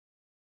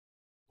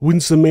When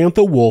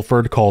Samantha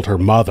Wohlford called her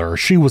mother,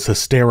 she was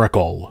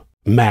hysterical.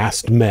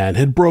 Masked men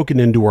had broken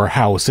into her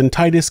house in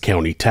Titus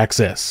County,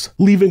 Texas,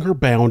 leaving her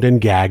bound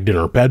and gagged in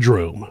her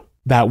bedroom.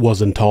 That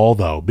wasn't all,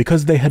 though,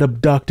 because they had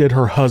abducted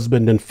her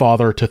husband and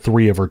father to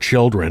 3 of her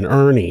children,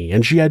 Ernie,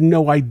 and she had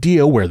no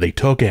idea where they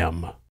took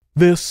him.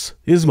 This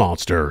is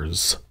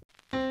Monsters.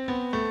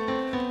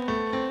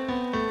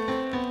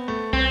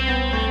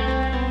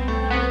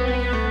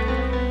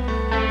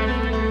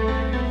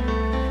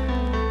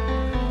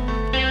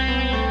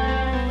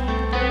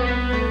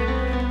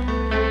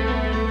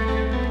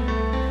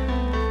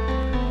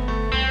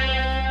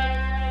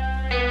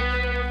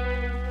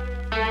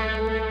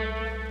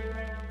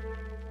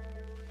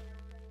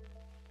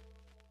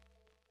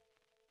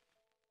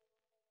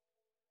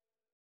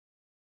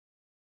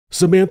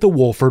 Samantha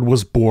Wohlford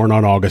was born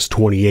on August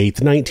 28,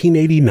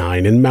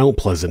 1989 in Mount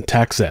Pleasant,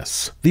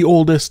 Texas, the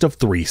oldest of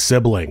 3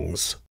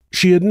 siblings.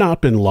 She had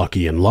not been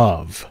lucky in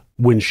love.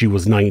 When she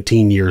was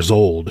 19 years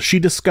old, she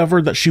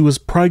discovered that she was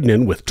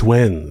pregnant with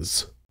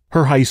twins.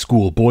 Her high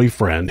school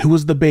boyfriend, who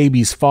was the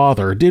baby's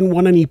father, didn't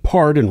want any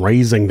part in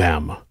raising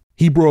them.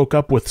 He broke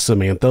up with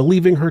Samantha,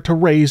 leaving her to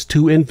raise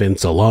 2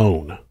 infants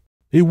alone.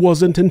 It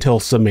wasn't until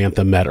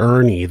Samantha met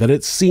Ernie that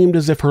it seemed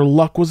as if her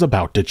luck was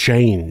about to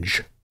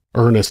change.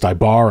 Ernest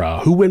Ibarra,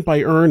 who went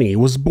by Ernie,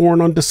 was born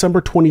on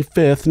December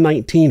 25,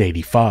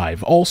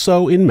 1985,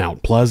 also in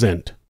Mount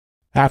Pleasant.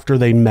 After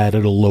they met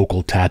at a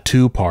local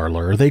tattoo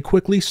parlor, they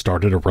quickly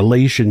started a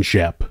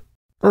relationship.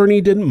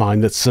 Ernie didn't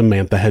mind that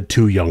Samantha had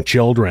 2 young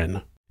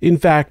children. In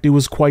fact, it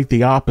was quite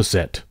the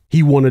opposite.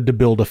 He wanted to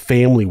build a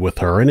family with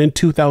her, and in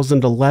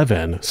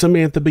 2011,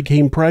 Samantha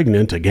became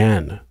pregnant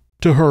again.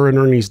 To her and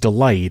Ernie's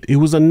delight, it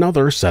was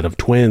another set of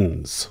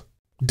twins.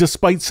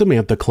 Despite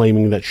Samantha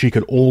claiming that she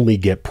could only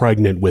get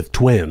pregnant with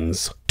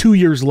twins, 2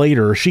 years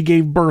later she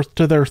gave birth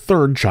to their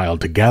 3rd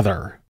child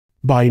together.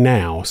 By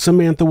now,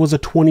 Samantha was a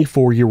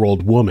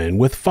 24-year-old woman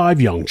with 5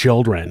 young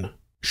children.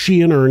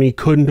 She and Ernie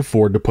couldn't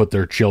afford to put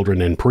their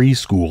children in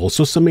preschool,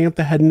 so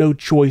Samantha had no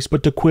choice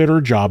but to quit her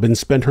job and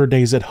spend her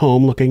days at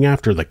home looking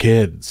after the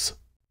kids.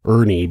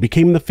 Ernie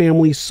became the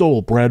family's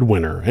sole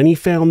breadwinner, and he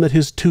found that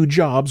his 2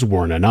 jobs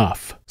weren't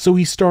enough, so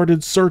he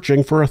started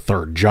searching for a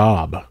 3rd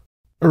job.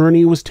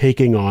 Ernie was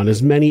taking on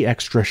as many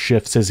extra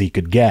shifts as he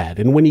could get,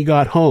 and when he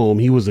got home,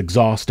 he was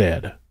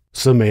exhausted.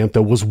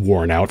 Samantha was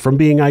worn out from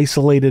being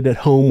isolated at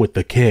home with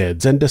the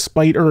kids, and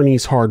despite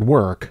Ernie's hard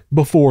work,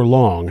 before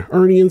long,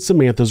 Ernie and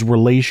Samantha's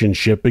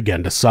relationship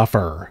began to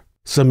suffer.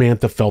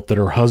 Samantha felt that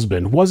her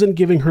husband wasn't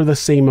giving her the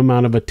same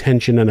amount of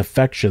attention and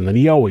affection that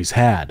he always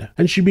had,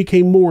 and she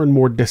became more and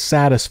more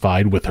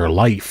dissatisfied with her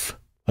life.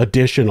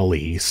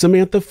 Additionally,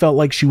 Samantha felt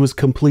like she was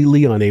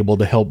completely unable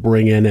to help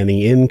bring in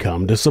any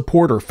income to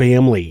support her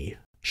family.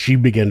 She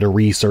began to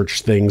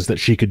research things that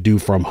she could do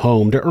from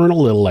home to earn a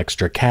little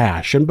extra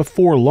cash, and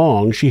before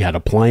long, she had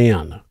a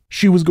plan.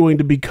 She was going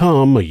to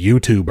become a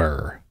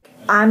YouTuber.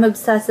 I'm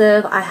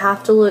obsessive. I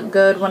have to look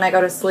good when I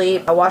go to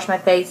sleep. I wash my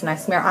face and I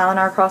smear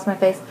eyeliner across my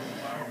face.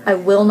 I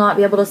will not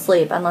be able to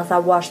sleep unless I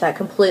wash that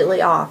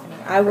completely off.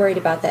 I worried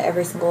about that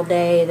every single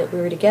day that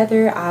we were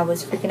together. I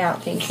was freaking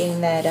out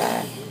thinking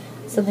that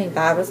something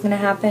bad was going to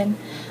happen.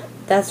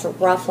 That's a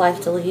rough life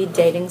to lead,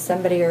 dating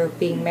somebody or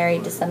being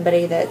married to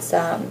somebody that's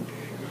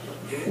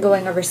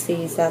going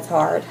overseas. That's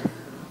hard.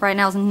 Right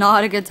now is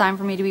not a good time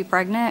for me to be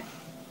pregnant.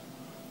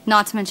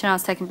 Not to mention I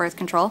was taking birth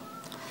control.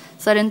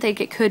 So I didn't think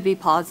it could be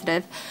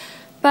positive.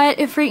 But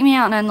it freaked me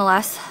out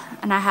nonetheless.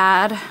 And I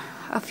had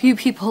a few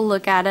people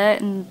look at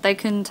it and they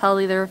couldn't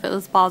tell either if it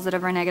was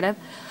positive or negative.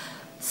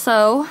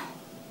 So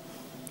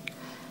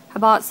I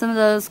bought some of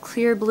those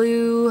clear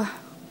blue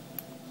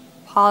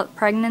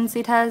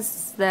pregnancy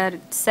tests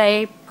that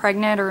say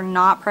pregnant or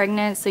not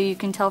pregnant so you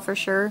can tell for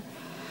sure.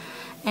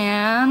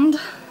 And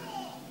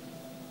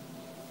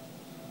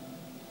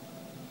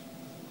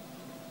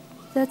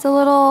that's a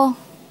little,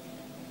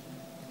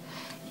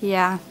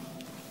 yeah.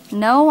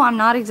 No, I'm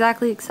not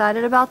exactly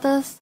excited about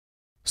this.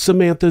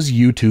 Samantha's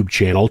YouTube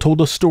channel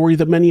told a story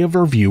that many of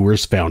her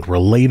viewers found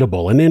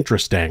relatable and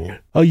interesting.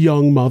 A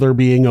young mother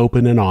being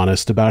open and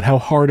honest about how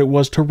hard it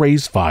was to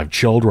raise 5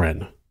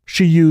 children.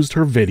 She used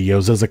her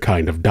videos as a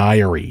kind of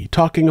diary,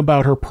 talking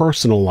about her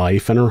personal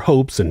life and her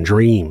hopes and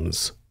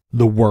dreams.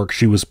 The work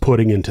she was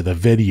putting into the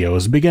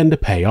videos began to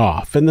pay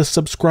off, and the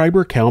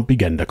subscriber count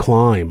began to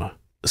climb.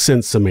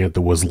 Since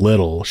Samantha was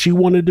little, she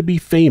wanted to be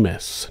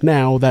famous.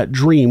 Now that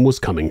dream was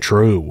coming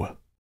true.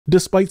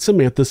 Despite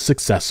Samantha's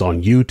success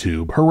on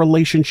YouTube, her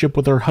relationship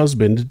with her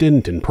husband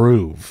didn't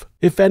improve.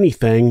 If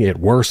anything, it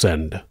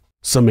worsened.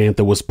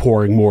 Samantha was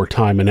pouring more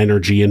time and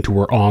energy into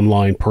her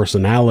online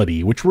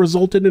personality, which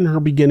resulted in her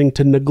beginning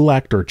to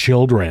neglect her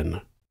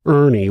children.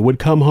 Ernie would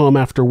come home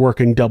after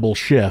working double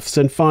shifts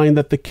and find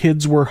that the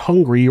kids were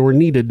hungry or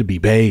needed to be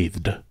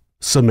bathed.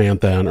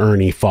 Samantha and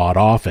Ernie fought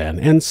often,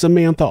 and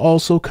Samantha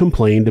also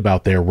complained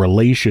about their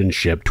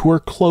relationship to her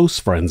close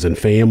friends and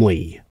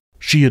family.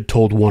 She had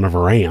told one of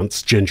her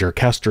aunts, Ginger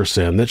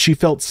Kesterson, that she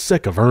felt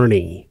sick of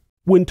Ernie.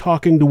 When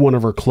talking to one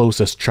of her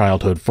closest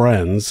childhood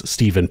friends,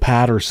 Stephen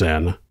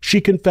Patterson, she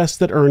confessed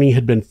that Ernie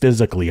had been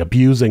physically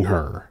abusing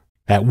her.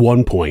 At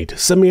one point,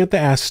 Samantha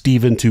asked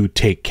Stephen to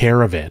take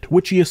care of it,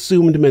 which he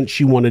assumed meant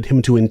she wanted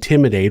him to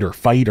intimidate or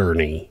fight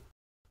Ernie.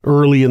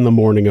 Early in the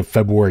morning of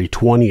February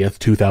 20th,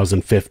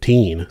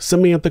 2015,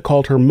 Samantha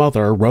called her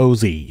mother,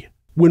 Rosie.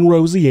 When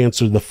Rosie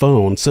answered the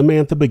phone,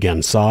 Samantha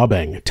began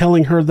sobbing,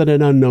 telling her that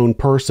an unknown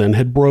person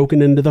had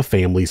broken into the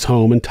family's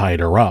home and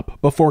tied her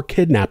up before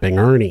kidnapping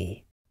Ernie.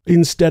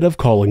 Instead of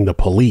calling the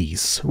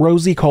police,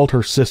 Rosie called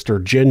her sister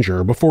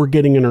Ginger before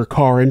getting in her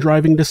car and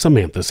driving to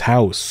Samantha's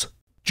house.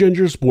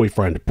 Ginger's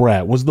boyfriend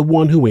Brett was the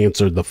one who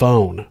answered the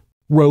phone.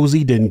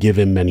 Rosie didn't give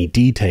him many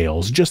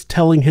details, just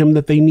telling him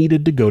that they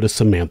needed to go to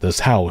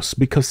Samantha's house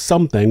because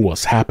something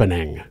was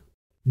happening.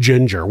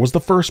 Ginger was the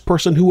first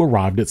person who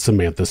arrived at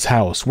Samantha's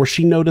house, where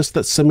she noticed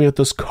that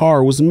Samantha's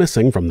car was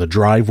missing from the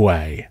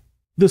driveway.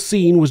 The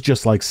scene was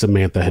just like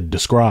Samantha had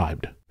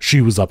described. She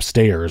was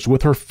upstairs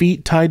with her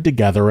feet tied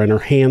together and her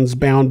hands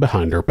bound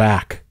behind her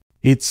back.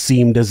 It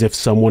seemed as if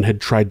someone had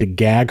tried to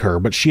gag her,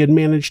 but she had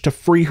managed to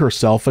free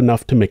herself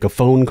enough to make a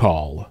phone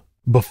call.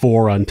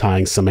 Before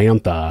untying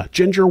Samantha,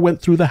 Ginger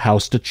went through the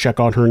house to check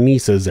on her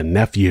nieces and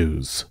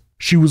nephews.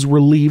 She was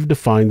relieved to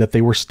find that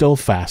they were still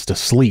fast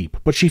asleep,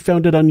 but she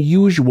found it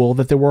unusual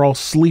that they were all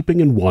sleeping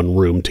in one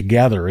room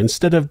together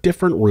instead of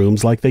different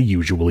rooms like they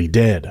usually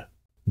did.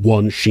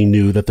 Once she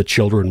knew that the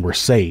children were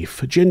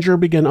safe, Ginger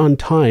began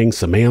untying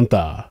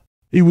Samantha.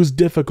 It was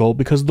difficult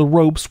because the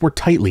ropes were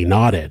tightly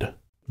knotted.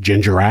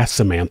 Ginger asked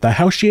Samantha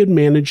how she had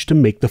managed to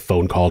make the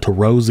phone call to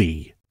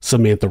Rosie.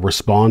 Samantha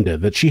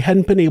responded that she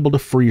hadn't been able to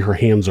free her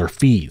hands or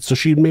feet, so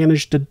she had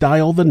managed to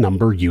dial the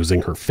number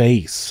using her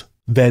face.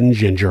 Then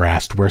Ginger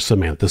asked where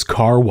Samantha's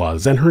car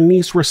was, and her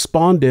niece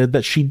responded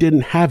that she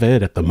didn't have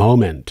it at the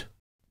moment.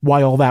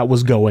 While that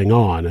was going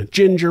on,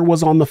 Ginger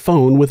was on the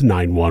phone with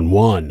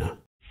 911.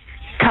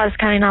 Cause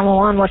County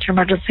 911, what's your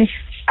emergency?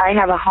 I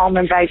have a home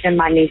invasion.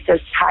 My niece is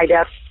tied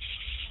up.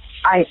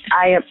 I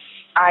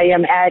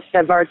am at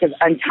the verge of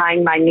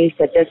untying my niece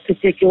at this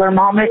particular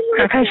moment.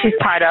 Okay, she's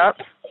tied up.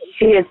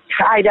 She is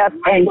tied up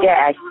and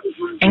gagged.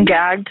 And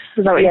gagged?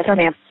 Is that what you said?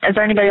 Ma'am. Is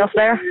there anybody else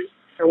there?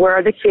 Where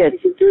are the kids?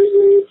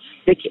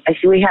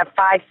 We have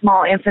 5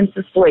 small infants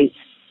asleep.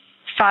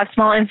 5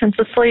 small infants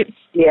asleep?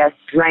 Yes,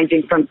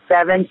 ranging from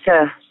 7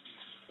 to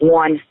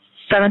 1.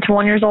 7 to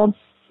 1 years old?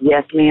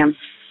 Yes, ma'am.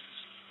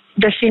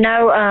 Does she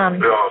know,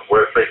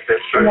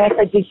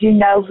 Samantha, did you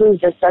know who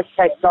the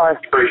suspects are?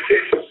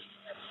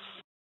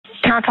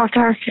 Can I talk to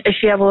her? Is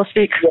she able to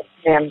speak? Yes,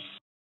 ma'am.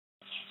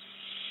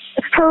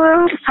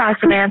 Hello? Hi,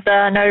 Samantha.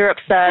 I know you're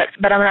upset,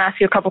 but I'm going to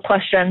ask you a couple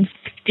questions.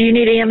 Do you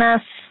need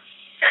EMS?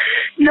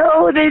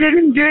 No, they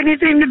didn't do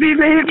anything to me.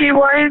 They hit me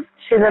once.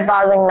 She's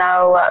advising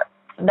no,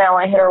 they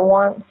only hit her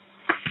once.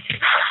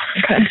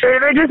 Okay.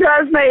 And I just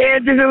asked my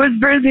aunt if it was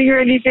bruising or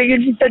anything,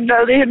 and she said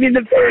no, they hit me in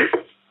the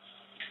face.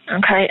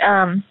 Okay,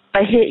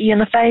 they hit you in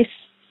the face?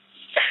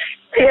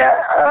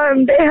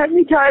 Yeah, they had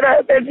me tied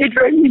up, and they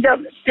dragged me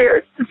down the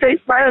stairs to face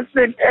my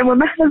husband. And when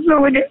my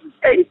husband went in to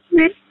face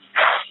me,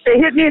 they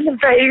hit me in the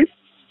face,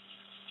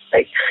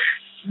 like,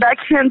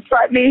 backhand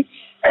slapped me.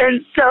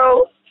 And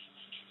so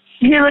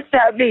he looked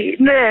at me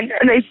then,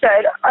 and they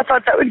said, I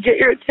thought that would get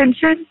your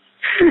attention,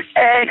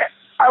 and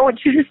I want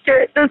you to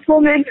stare at this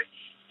woman.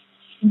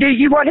 Do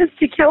you want us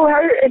to kill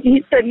her? And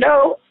he said,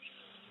 no.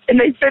 And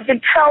they said,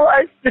 then tell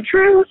us the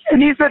truth.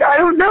 And he said, I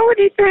don't know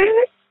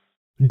anything.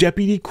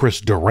 Deputy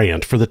Chris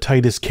Durant for the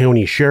Titus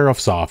County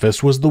Sheriff's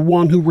Office was the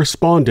one who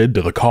responded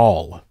to the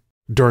call.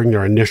 During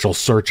their initial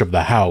search of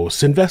the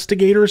house,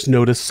 investigators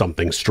noticed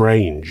something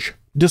strange.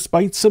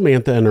 Despite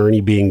Samantha and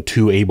Ernie being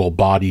 2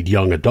 able-bodied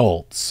young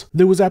adults,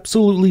 there was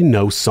absolutely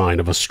no sign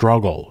of a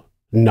struggle.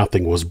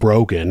 Nothing was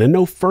broken and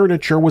no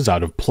furniture was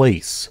out of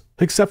place,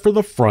 except for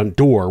the front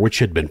door, which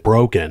had been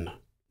broken.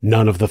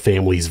 None of the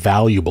family's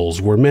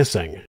valuables were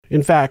missing.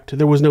 In fact,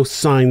 there was no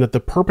sign that the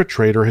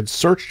perpetrator had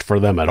searched for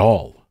them at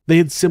all. They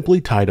had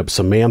simply tied up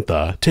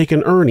Samantha,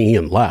 taken Ernie,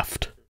 and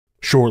left.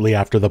 Shortly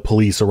after the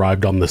police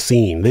arrived on the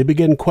scene, they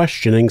began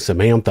questioning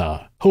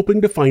Samantha,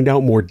 hoping to find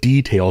out more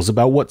details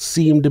about what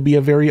seemed to be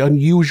a very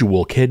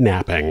unusual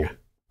kidnapping.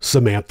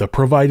 Samantha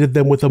provided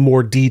them with a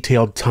more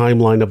detailed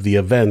timeline of the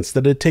events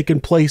that had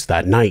taken place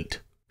that night.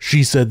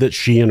 She said that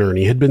she and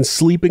Ernie had been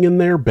sleeping in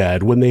their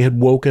bed when they had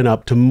woken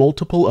up to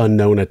multiple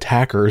unknown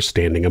attackers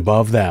standing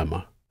above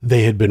them.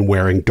 They had been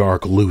wearing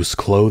dark, loose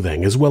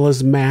clothing as well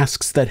as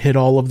masks that hid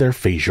all of their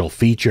facial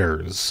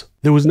features.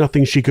 There was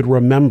nothing she could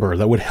remember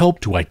that would help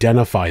to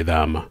identify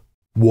them.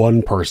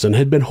 One person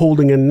had been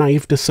holding a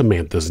knife to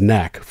Samantha's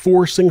neck,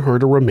 forcing her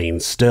to remain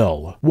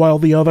still, while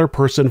the other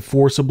person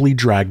forcibly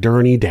dragged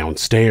Ernie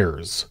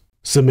downstairs.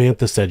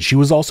 Samantha said she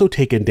was also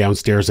taken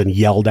downstairs and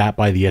yelled at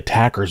by the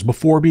attackers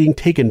before being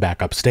taken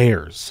back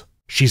upstairs.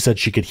 She said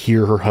she could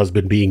hear her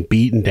husband being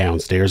beaten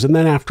downstairs, and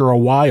then after a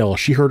while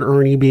she heard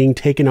Ernie being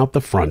taken out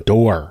the front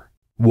door.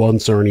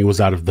 Once Ernie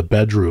was out of the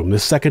bedroom, the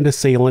second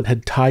assailant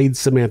had tied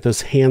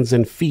Samantha's hands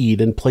and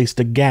feet and placed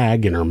a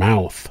gag in her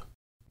mouth.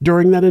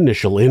 During that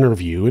initial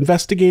interview,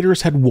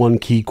 investigators had one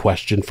key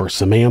question for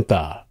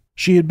Samantha.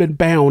 She had been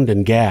bound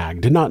and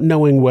gagged, not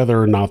knowing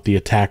whether or not the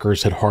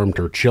attackers had harmed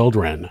her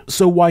children,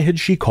 so why had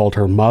she called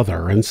her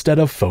mother instead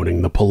of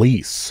phoning the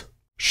police?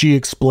 She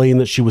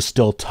explained that she was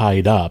still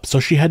tied up, so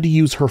she had to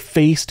use her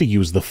face to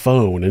use the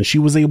phone, and she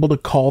was able to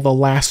call the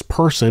last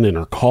person in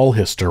her call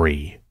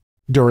history.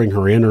 During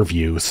her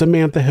interview,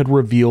 Samantha had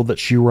revealed that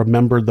she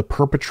remembered the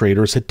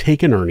perpetrators had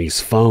taken Ernie's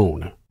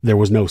phone. There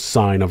was no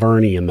sign of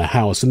Ernie in the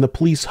house, and the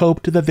police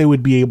hoped that they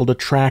would be able to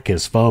track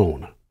his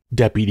phone.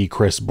 Deputy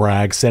Chris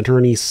Bragg sent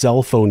Ernie's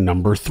cell phone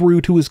number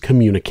through to his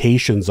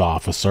communications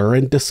officer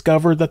and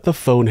discovered that the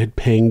phone had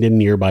pinged in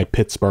nearby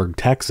Pittsburgh,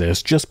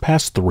 Texas just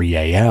past 3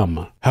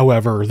 a.m.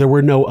 However, there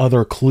were no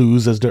other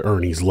clues as to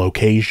Ernie's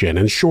location,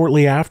 and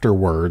shortly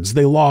afterwards,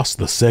 they lost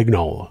the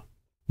signal.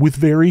 With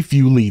very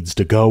few leads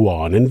to go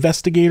on,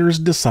 investigators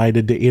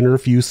decided to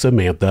interview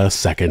Samantha a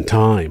second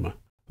time.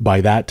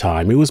 By that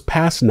time, it was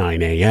past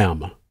 9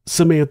 a.m.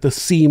 Samantha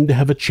seemed to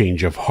have a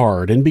change of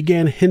heart and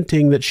began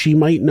hinting that she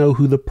might know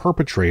who the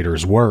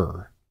perpetrators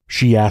were.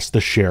 She asked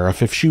the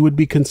sheriff if she would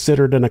be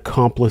considered an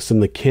accomplice in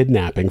the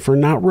kidnapping for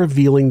not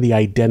revealing the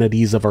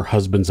identities of her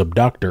husband's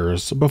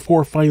abductors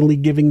before finally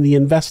giving the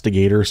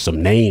investigators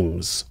some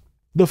names.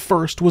 The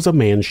first was a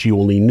man she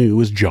only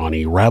knew as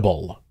Johnny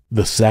Rebel.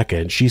 The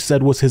second, she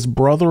said, was his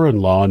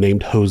brother-in-law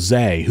named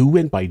Jose, who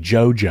went by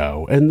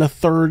Jojo, and the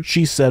third,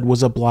 she said,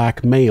 was a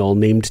black male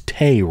named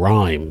Tay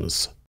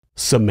Rhymes.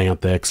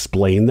 Samantha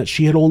explained that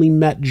she had only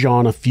met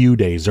John a few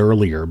days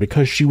earlier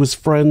because she was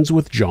friends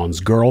with John's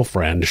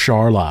girlfriend,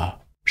 Charla.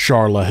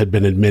 Charla had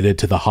been admitted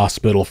to the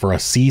hospital for a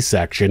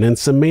C-section, and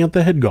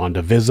Samantha had gone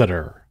to visit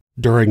her.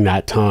 During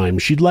that time,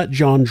 she'd let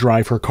John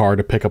drive her car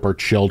to pick up her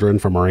children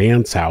from her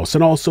aunt's house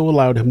and also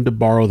allowed him to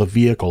borrow the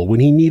vehicle when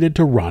he needed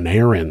to run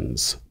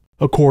errands.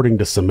 According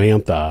to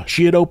Samantha,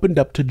 she had opened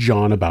up to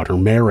John about her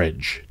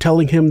marriage,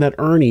 telling him that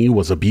Ernie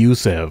was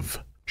abusive.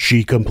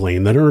 She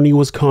complained that Ernie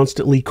was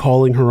constantly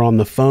calling her on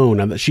the phone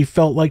and that she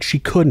felt like she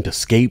couldn't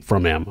escape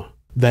from him.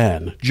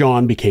 Then,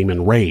 John became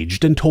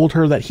enraged and told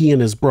her that he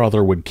and his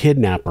brother would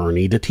kidnap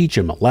Ernie to teach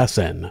him a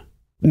lesson.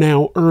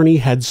 Now, Ernie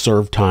had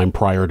served time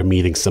prior to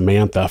meeting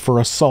Samantha for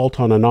assault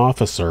on an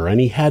officer,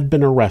 and he had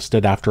been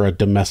arrested after a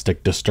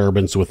domestic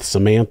disturbance with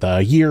Samantha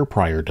a year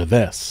prior to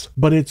this.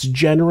 But it's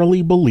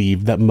generally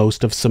believed that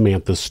most of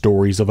Samantha's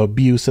stories of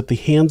abuse at the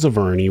hands of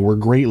Ernie were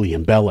greatly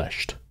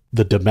embellished.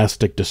 The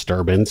domestic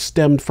disturbance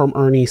stemmed from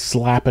Ernie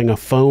slapping a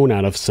phone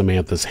out of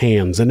Samantha's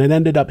hands, and it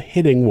ended up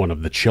hitting one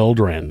of the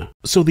children.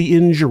 So the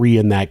injury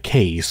in that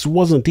case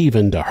wasn't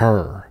even to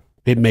her.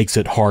 It makes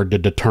it hard to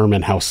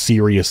determine how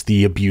serious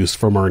the abuse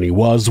from Ernie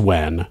was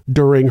when,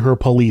 during her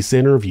police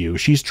interview,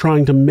 she's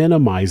trying to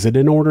minimize it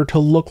in order to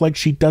look like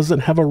she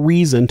doesn't have a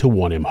reason to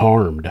want him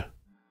harmed.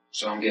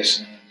 So I'm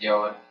guessing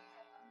y'all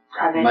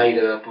had made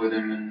up with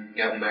him and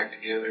gotten back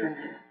together.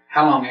 Mm-hmm.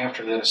 How long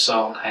after that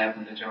assault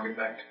happened did y'all get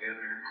back together?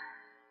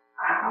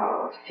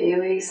 A few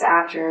weeks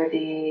after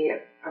the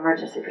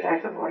emergency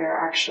protective order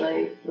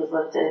actually was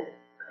lifted.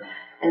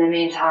 In the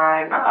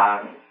meantime,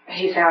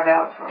 he found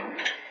out from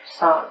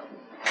some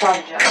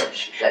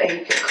judge that he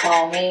could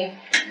call me.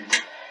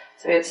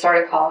 So he had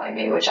started calling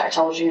me, which I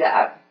told you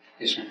that.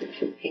 Yes, ma'am.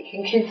 He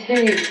can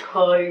continue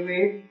calling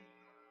me,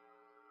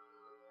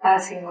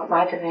 asking what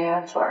my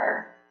demands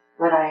were,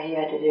 what he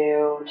had to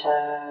do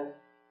to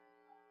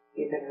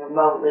even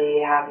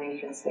remotely have me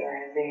consider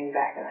him being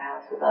back in the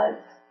house with us.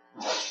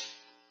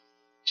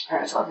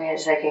 Or told me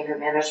to take anger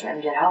management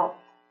and get help.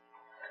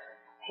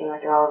 He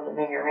went through all of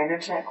the anger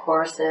management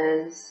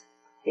courses.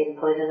 He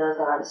completed those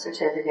on a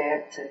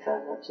certificate, took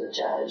those up to the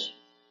judge.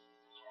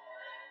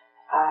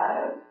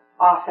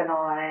 Off and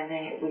on,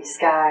 we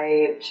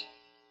Skyped,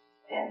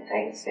 and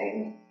things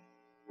seemed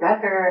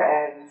better,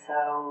 and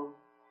so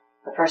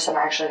the first time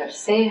I actually got to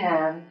see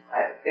him,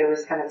 it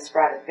was kind of a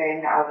sporadic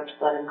thing. I would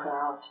let him come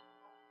out,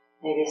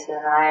 maybe spend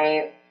the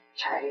night,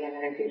 try again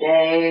in a few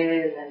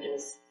days, and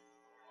just...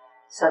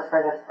 So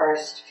for the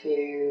first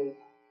 2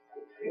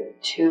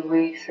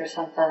 weeks or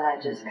something, I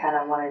just kind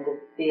of wanted to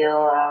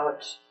feel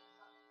out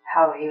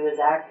how he was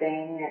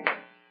acting, and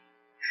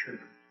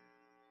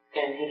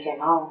then he came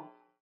home.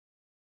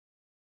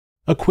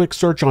 A quick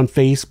search on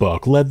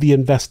Facebook led the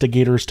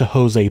investigators to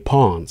Jose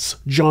Ponce,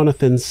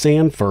 Jonathan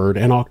Sanford,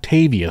 and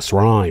Octavius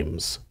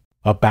Rhymes.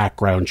 A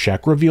background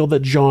check revealed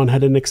that John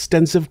had an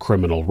extensive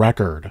criminal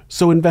record,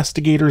 so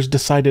investigators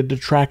decided to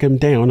track him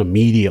down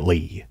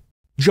immediately.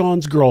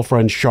 John's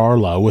girlfriend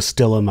Charla was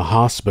still in the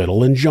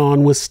hospital, and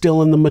John was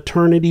still in the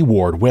maternity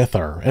ward with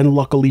her, and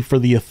luckily for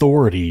the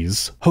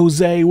authorities,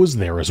 Jose was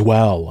there as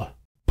well.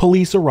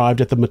 Police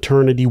arrived at the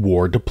maternity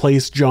ward to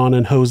place John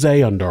and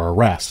Jose under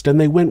arrest, and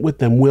they went with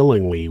them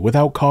willingly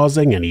without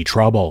causing any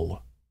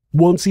trouble.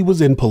 Once he was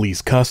in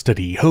police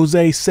custody,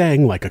 Jose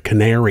sang like a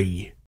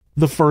canary.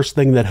 The first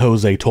thing that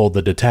Jose told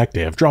the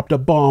detective dropped a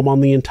bomb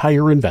on the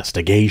entire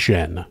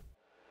investigation.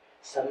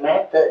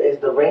 Samantha is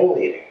the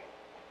ringleader.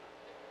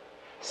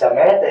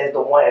 Samantha is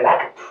the one, and I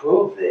can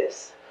prove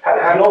this.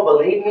 If you don't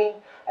believe me,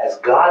 as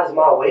God is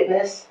my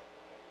witness,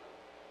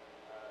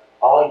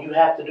 All you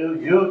have to do,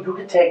 you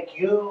can take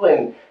you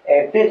and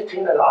 15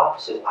 of the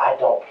officers. I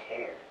don't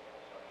care.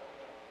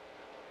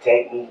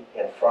 Take me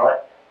in front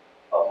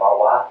of my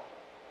wife,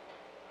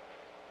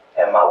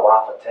 and my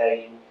wife will tell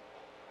you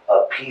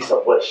a piece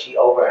of what she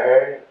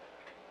overheard.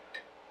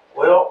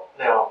 Well,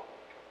 now,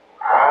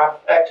 I've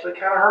actually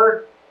kind of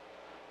heard.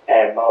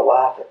 And my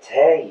wife will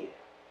tell you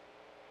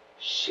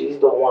she's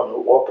the one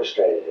who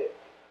orchestrated it.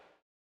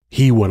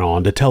 He went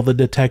on to tell the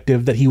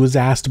detective that he was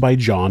asked by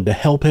John to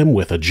help him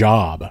with a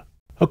job.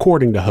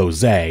 According to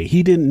Jose,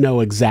 he didn't know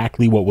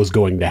exactly what was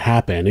going to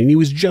happen and he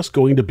was just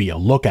going to be a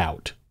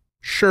lookout.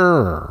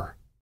 Sure.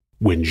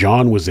 When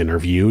John was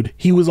interviewed,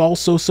 he was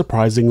also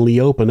surprisingly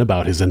open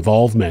about his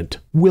involvement,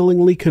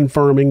 willingly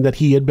confirming that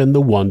he had been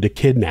the one to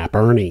kidnap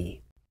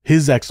Ernie.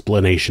 His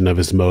explanation of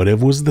his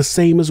motive was the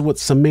same as what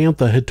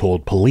Samantha had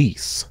told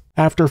police.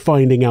 After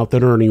finding out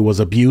that Ernie was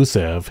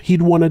abusive,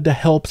 he'd wanted to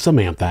help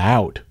Samantha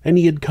out, and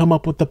he had come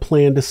up with the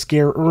plan to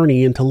scare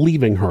Ernie into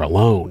leaving her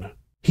alone.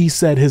 He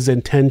said his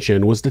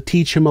intention was to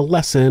teach him a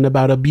lesson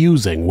about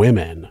abusing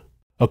women.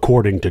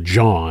 According to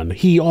John,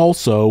 he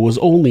also was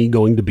only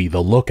going to be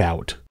the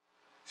lookout.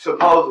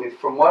 Supposedly,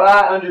 from what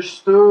I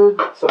understood,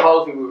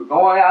 supposedly we were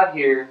going out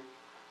here.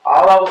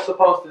 All I was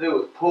supposed to do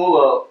was pull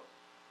up,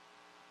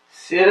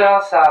 sit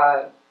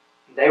outside.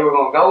 They were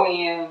going to go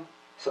in,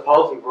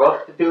 supposedly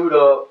rough the dude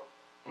up.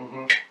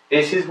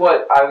 This is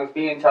what I was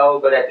being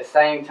told, but at the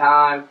same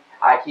time,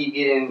 I keep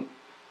getting,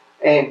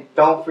 and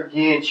don't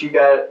forget, you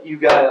got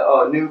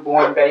a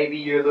newborn baby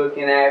you're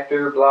looking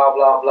after, blah,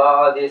 blah,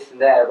 blah, this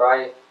and that,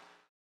 right?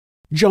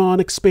 John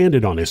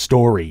expanded on his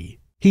story.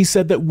 He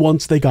said that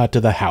once they got to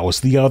the house,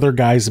 the other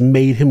guys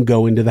made him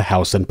go into the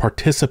house and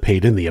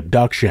participate in the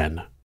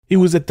abduction. It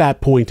was at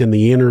that point in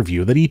the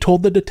interview that he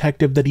told the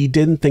detective that he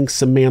didn't think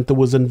Samantha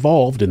was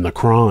involved in the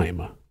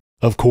crime.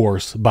 Of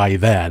course, by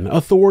then,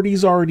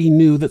 authorities already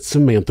knew that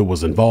Samantha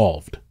was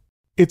involved.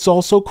 It's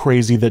also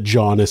crazy that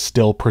John is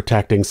still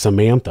protecting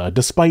Samantha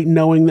despite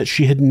knowing that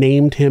she had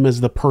named him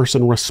as the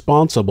person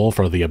responsible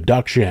for the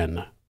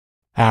abduction.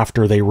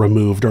 After they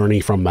removed Ernie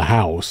from the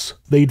house,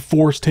 they'd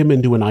forced him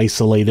into an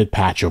isolated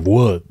patch of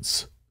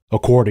woods.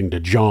 According to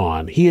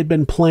John, he had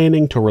been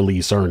planning to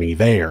release Ernie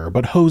there,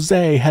 but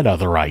Jose had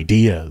other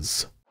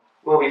ideas.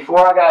 Well, before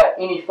I got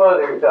any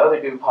further, the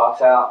other dude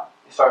pops out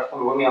and starts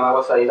coming with me. I'm like,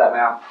 what's up? He's like,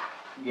 man,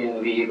 I'm getting in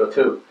the vehicle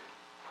too.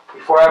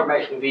 Before I ever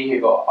make the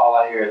vehicle, all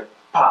I hear is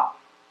pop.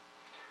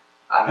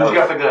 Who's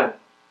got the gun?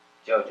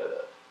 JoJo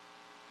does.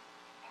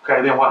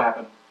 Okay, then what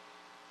happened?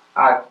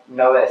 I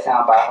know that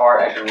sound by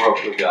heart. I grew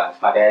up with guns.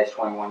 My dad's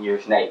 21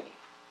 years Navy.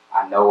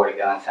 I know what a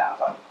gun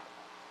sounds like.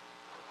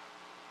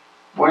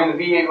 We're in the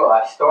vehicle,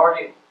 I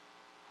started,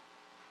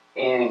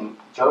 and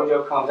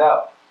JoJo comes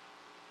out.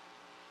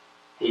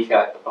 He's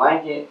got the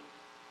blanket,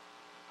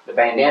 the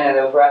bandana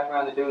that was wrapped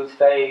around the dude's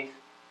face,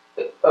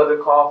 the other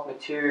cloth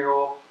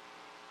material,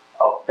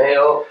 a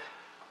belt.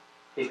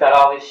 He's got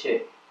all this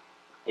shit.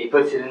 He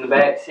puts it in the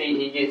back seat,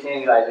 he gets in,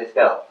 he's like, let's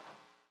go.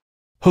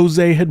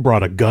 Jose had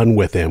brought a gun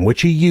with him,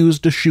 which he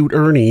used to shoot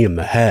Ernie in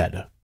the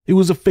head. It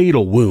was a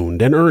fatal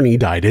wound, and Ernie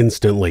died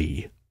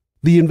instantly.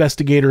 The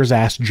investigators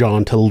asked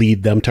John to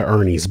lead them to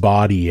Ernie's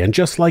body, and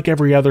just like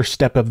every other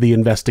step of the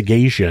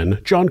investigation,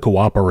 John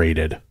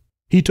cooperated.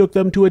 He took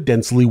them to a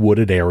densely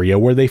wooded area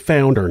where they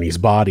found Ernie's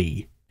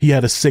body. He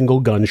had a single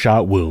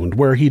gunshot wound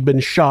where he'd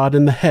been shot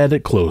in the head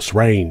at close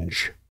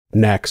range.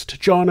 Next,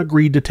 John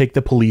agreed to take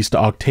the police to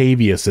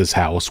Octavius's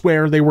house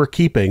where they were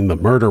keeping the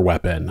murder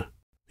weapon.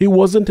 It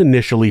wasn't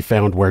initially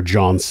found where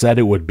John said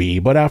it would be,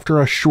 but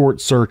after a short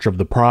search of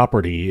the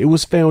property, it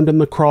was found in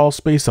the crawl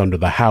space under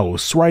the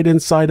house, right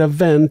inside a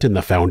vent in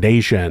the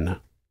foundation.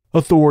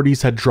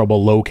 Authorities had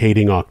trouble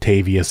locating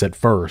Octavius at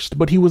first,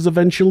 but he was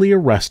eventually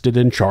arrested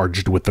and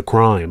charged with the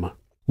crime.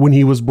 When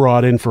he was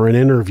brought in for an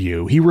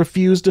interview, he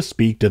refused to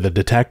speak to the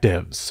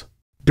detectives.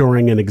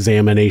 During an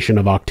examination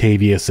of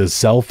Octavius's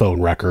cell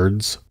phone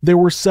records, there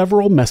were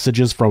several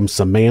messages from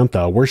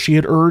Samantha where she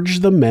had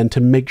urged the men to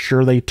make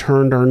sure they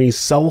turned Ernie's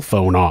cell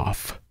phone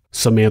off.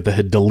 Samantha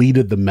had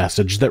deleted the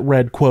message that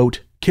read, quote,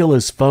 "Kill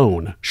his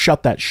phone,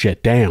 shut that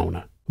shit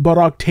down." But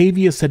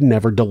Octavius had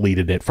never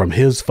deleted it from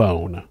his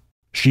phone.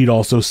 She'd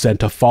also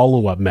sent a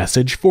follow-up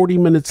message 40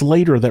 minutes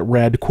later that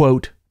read,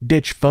 quote,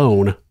 "Ditch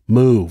phone,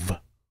 move."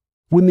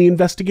 When the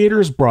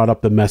investigators brought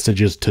up the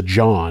messages to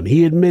John,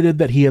 he admitted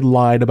that he had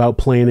lied about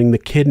planning the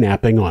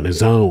kidnapping on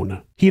his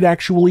own. He'd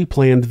actually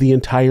planned the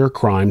entire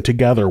crime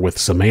together with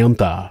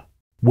Samantha.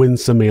 When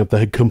Samantha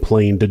had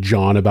complained to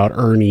John about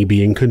Ernie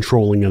being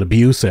controlling and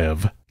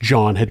abusive,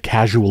 John had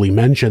casually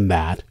mentioned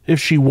that, if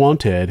she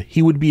wanted,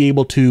 he would be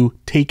able to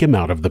take him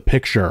out of the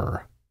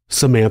picture.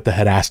 Samantha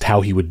had asked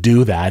how he would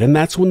do that, and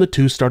that's when the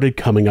two started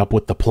coming up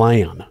with the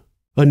plan.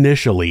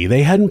 Initially,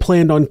 they hadn't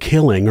planned on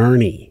killing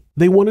Ernie.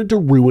 They wanted to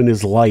ruin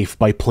his life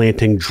by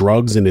planting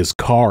drugs in his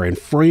car and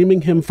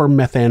framing him for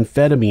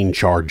methamphetamine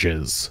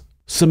charges.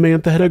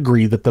 Samantha had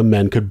agreed that the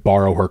men could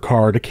borrow her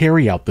car to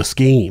carry out the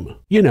scheme.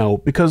 You know,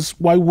 because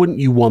why wouldn't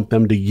you want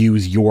them to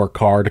use your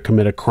car to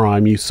commit a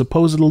crime you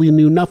supposedly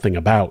knew nothing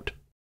about?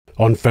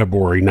 On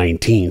February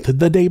 19th,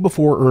 the day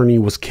before Ernie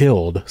was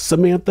killed,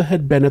 Samantha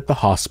had been at the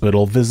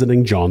hospital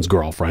visiting John's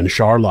girlfriend,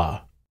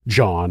 Charla.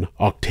 John,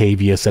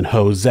 Octavius, and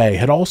Jose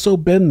had also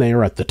been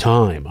there at the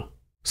time.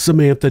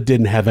 Samantha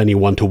didn't have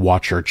anyone to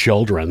watch her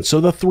children,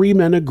 so the three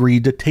men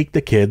agreed to take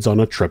the kids on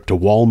a trip to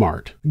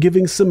Walmart,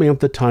 giving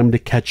Samantha time to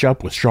catch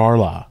up with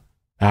Charla.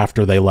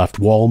 After they left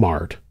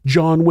Walmart,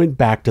 John went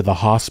back to the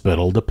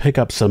hospital to pick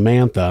up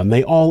Samantha, and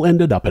they all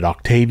ended up at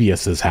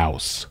Octavius's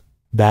house.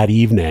 That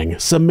evening,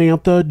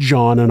 Samantha,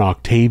 John, and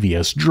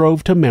Octavius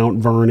drove to Mount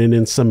Vernon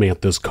in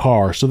Samantha's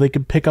car so they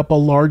could pick up a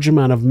large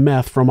amount of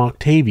meth from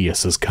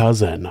Octavius's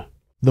cousin.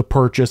 The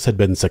purchase had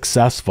been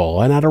successful,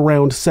 and at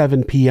around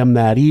 7 p.m.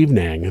 that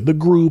evening, the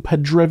group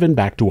had driven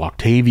back to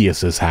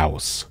Octavius's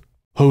house.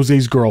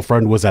 Jose's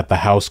girlfriend was at the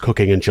house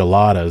cooking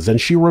enchiladas,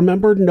 and she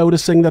remembered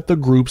noticing that the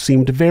group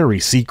seemed very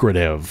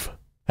secretive.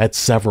 At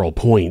several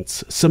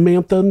points,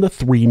 Samantha and the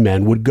three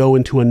men would go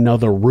into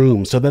another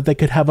room so that they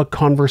could have a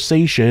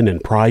conversation in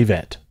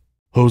private.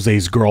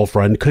 Jose's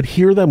girlfriend could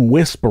hear them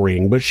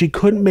whispering, but she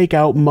couldn't make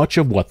out much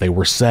of what they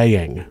were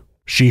saying.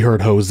 She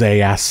heard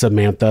Jose ask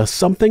Samantha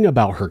something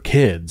about her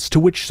kids, to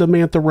which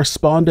Samantha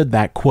responded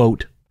that,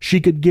 quote,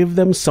 she could give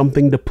them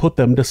something to put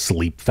them to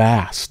sleep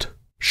fast.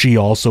 She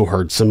also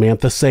heard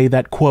Samantha say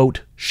that,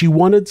 quote, she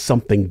wanted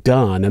something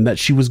done and that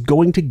she was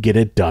going to get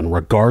it done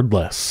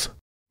regardless.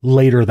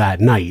 Later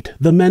that night,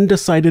 the men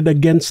decided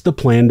against the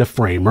plan to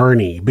frame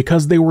Ernie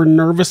because they were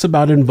nervous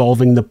about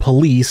involving the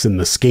police in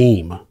the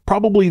scheme,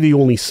 probably the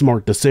only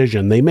smart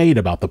decision they made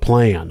about the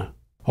plan.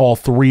 All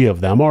three of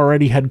them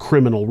already had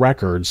criminal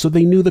records, so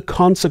they knew the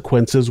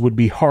consequences would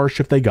be harsh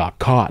if they got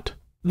caught.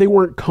 They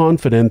weren't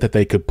confident that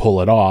they could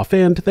pull it off,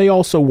 and they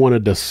also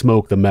wanted to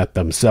smoke the meth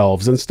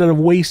themselves instead of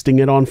wasting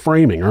it on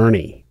framing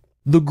Ernie.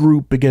 The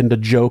group began to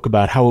joke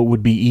about how it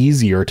would be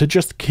easier to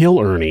just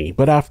kill Ernie,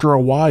 but after a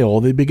while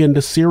they began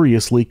to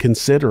seriously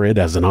consider it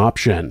as an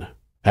option.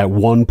 At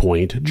one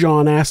point,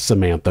 John asked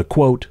Samantha,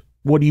 quote,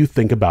 what do you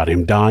think about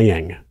him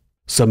dying?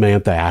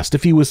 Samantha asked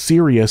if he was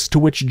serious, to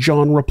which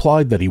John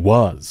replied that he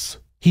was.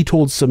 He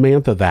told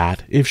Samantha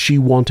that, if she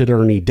wanted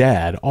Ernie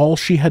dead, all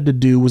she had to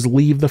do was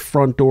leave the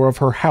front door of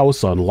her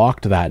house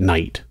unlocked that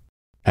night.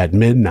 At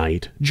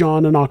midnight,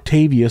 John and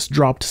Octavius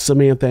dropped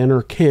Samantha and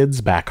her kids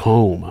back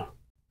home.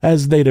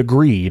 As they'd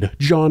agreed,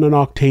 John and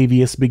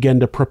Octavius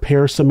began to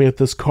prepare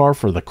Samantha's car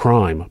for the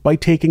crime by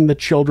taking the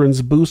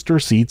children's booster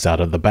seats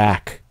out of the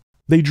back.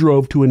 They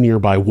drove to a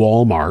nearby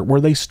Walmart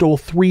where they stole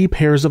 3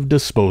 pairs of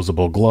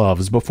disposable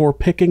gloves before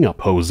picking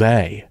up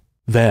Jose.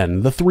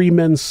 Then, the 3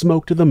 men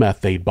smoked the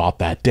meth they'd bought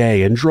that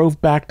day and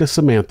drove back to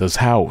Samantha's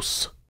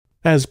house.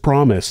 As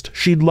promised,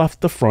 she'd left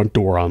the front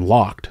door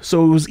unlocked,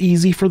 so it was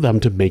easy for them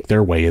to make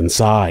their way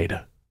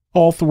inside.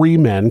 All 3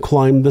 men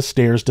climbed the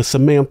stairs to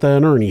Samantha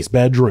and Ernie's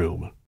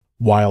bedroom.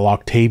 While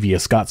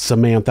Octavius got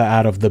Samantha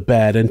out of the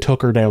bed and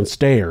took her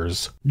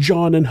downstairs,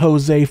 John and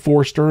Jose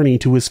forced Ernie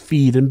to his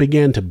feet and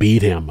began to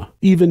beat him,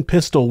 even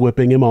pistol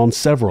whipping him on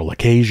several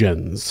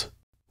occasions.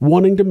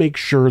 Wanting to make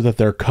sure that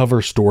their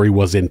cover story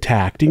was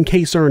intact in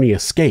case Ernie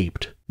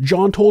escaped,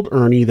 John told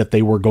Ernie that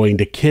they were going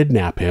to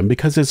kidnap him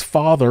because his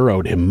father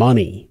owed him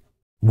money.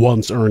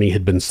 Once Ernie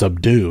had been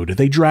subdued,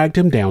 they dragged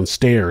him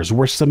downstairs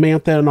where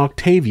Samantha and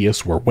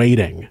Octavius were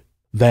waiting.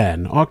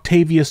 Then,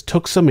 Octavius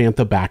took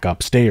Samantha back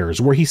upstairs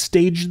where he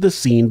staged the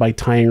scene by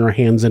tying her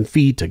hands and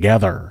feet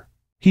together.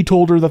 He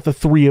told her that the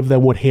 3 of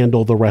them would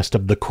handle the rest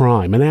of the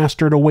crime and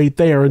asked her to wait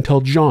there until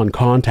John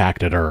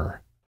contacted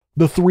her.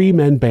 The 3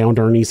 men bound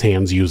Ernie's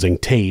hands using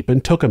tape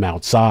and took him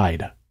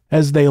outside.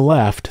 As they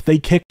left, they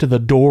kicked the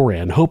door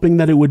in, hoping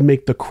that it would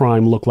make the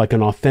crime look like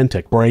an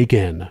authentic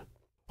break-in.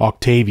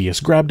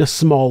 Octavius grabbed a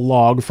small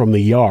log from the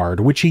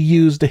yard, which he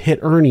used to hit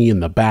Ernie in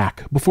the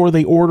back before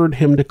they ordered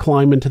him to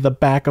climb into the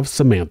back of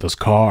Samantha's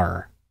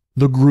car.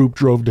 The group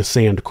drove to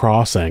Sand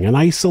Crossing, an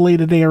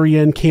isolated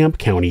area in Camp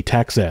County,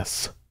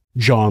 Texas.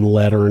 John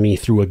led Ernie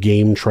through a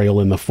game trail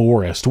in the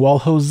forest while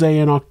Jose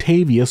and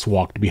Octavius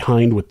walked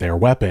behind with their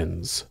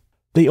weapons.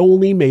 They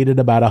only made it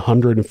about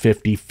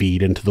 150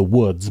 feet into the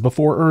woods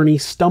before Ernie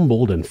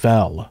stumbled and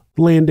fell,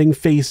 landing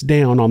face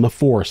down on the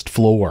forest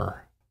floor.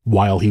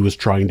 While he was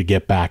trying to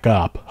get back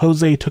up,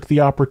 Jose took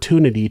the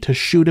opportunity to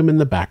shoot him in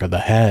the back of the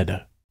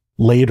head.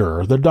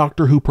 Later, the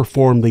doctor who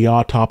performed the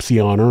autopsy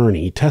on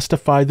Ernie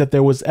testified that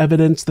there was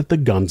evidence that the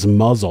gun's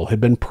muzzle had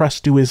been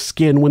pressed to his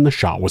skin when the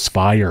shot was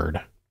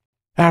fired.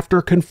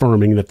 After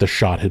confirming that the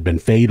shot had been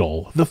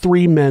fatal, the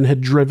 3 men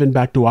had driven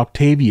back to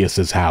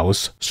Octavius's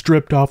house,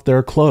 stripped off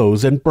their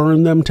clothes, and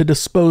burned them to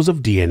dispose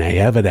of DNA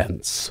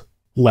evidence.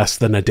 Less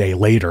than a day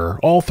later,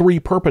 all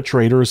 3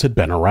 perpetrators had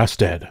been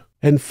arrested.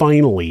 And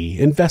finally,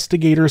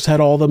 investigators had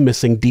all the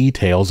missing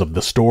details of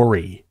the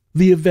story.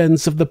 The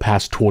events of the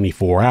past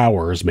 24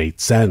 hours made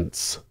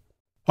sense.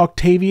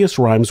 Octavius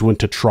Rhymes went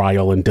to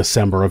trial in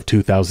December of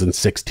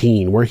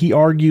 2016, where he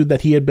argued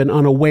that he had been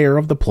unaware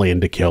of the plan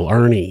to kill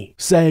Ernie,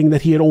 saying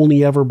that he had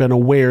only ever been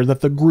aware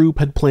that the group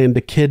had planned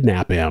to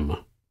kidnap him.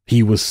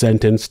 He was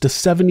sentenced to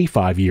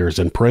 75 years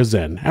in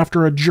prison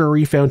after a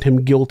jury found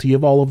him guilty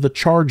of all of the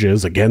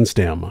charges against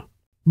him.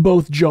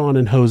 Both John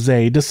and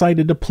Jose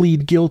decided to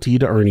plead guilty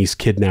to Ernie's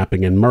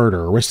kidnapping and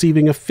murder,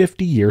 receiving a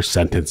 50-year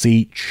sentence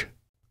each.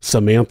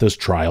 Samantha's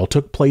trial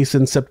took place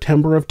in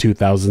September of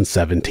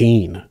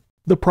 2017.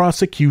 The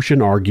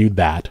prosecution argued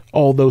that,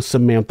 although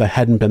Samantha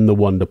hadn't been the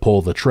one to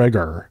pull the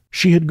trigger,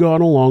 she had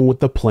gone along with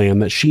the plan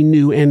that she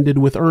knew ended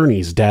with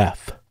Ernie's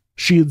death.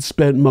 She had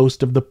spent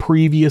most of the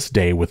previous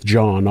day with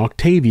John,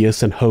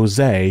 Octavius, and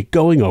Jose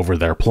going over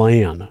their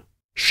plan.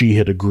 She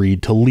had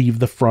agreed to leave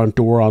the front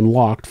door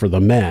unlocked for the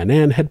men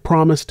and had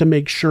promised to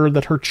make sure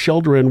that her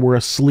children were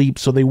asleep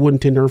so they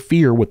wouldn't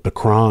interfere with the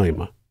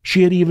crime.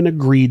 She had even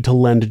agreed to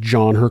lend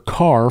John her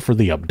car for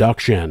the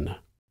abduction.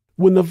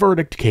 When the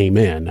verdict came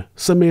in,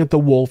 Samantha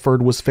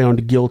Wohlford was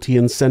found guilty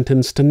and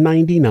sentenced to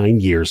 99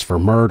 years for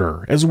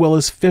murder, as well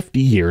as 50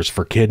 years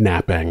for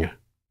kidnapping.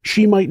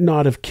 She might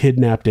not have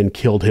kidnapped and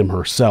killed him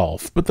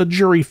herself, but the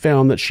jury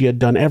found that she had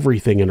done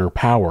everything in her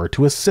power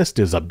to assist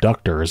his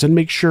abductors and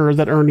make sure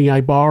that Ernie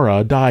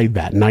Ibarra died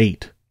that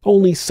night.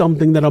 Only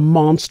something that a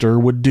monster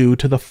would do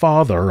to the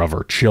father of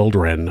her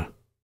children.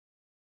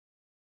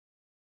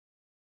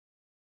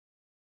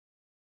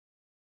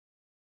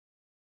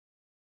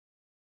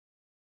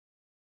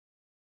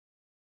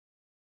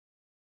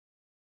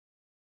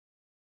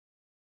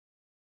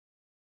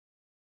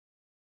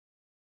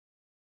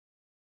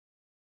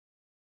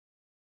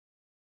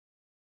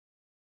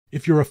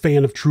 If you're a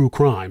fan of true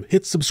crime,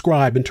 hit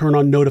subscribe and turn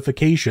on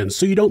notifications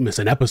so you don't miss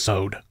an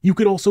episode. You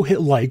can also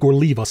hit like or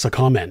leave us a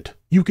comment.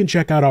 You can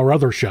check out our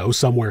other show,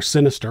 Somewhere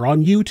Sinister,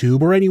 on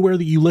YouTube or anywhere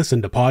that you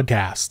listen to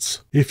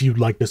podcasts. If you'd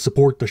like to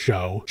support the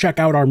show, check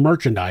out our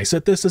merchandise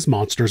at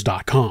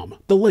thisismonsters.com.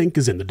 The link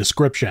is in the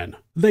description.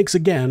 Thanks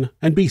again,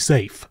 and be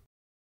safe.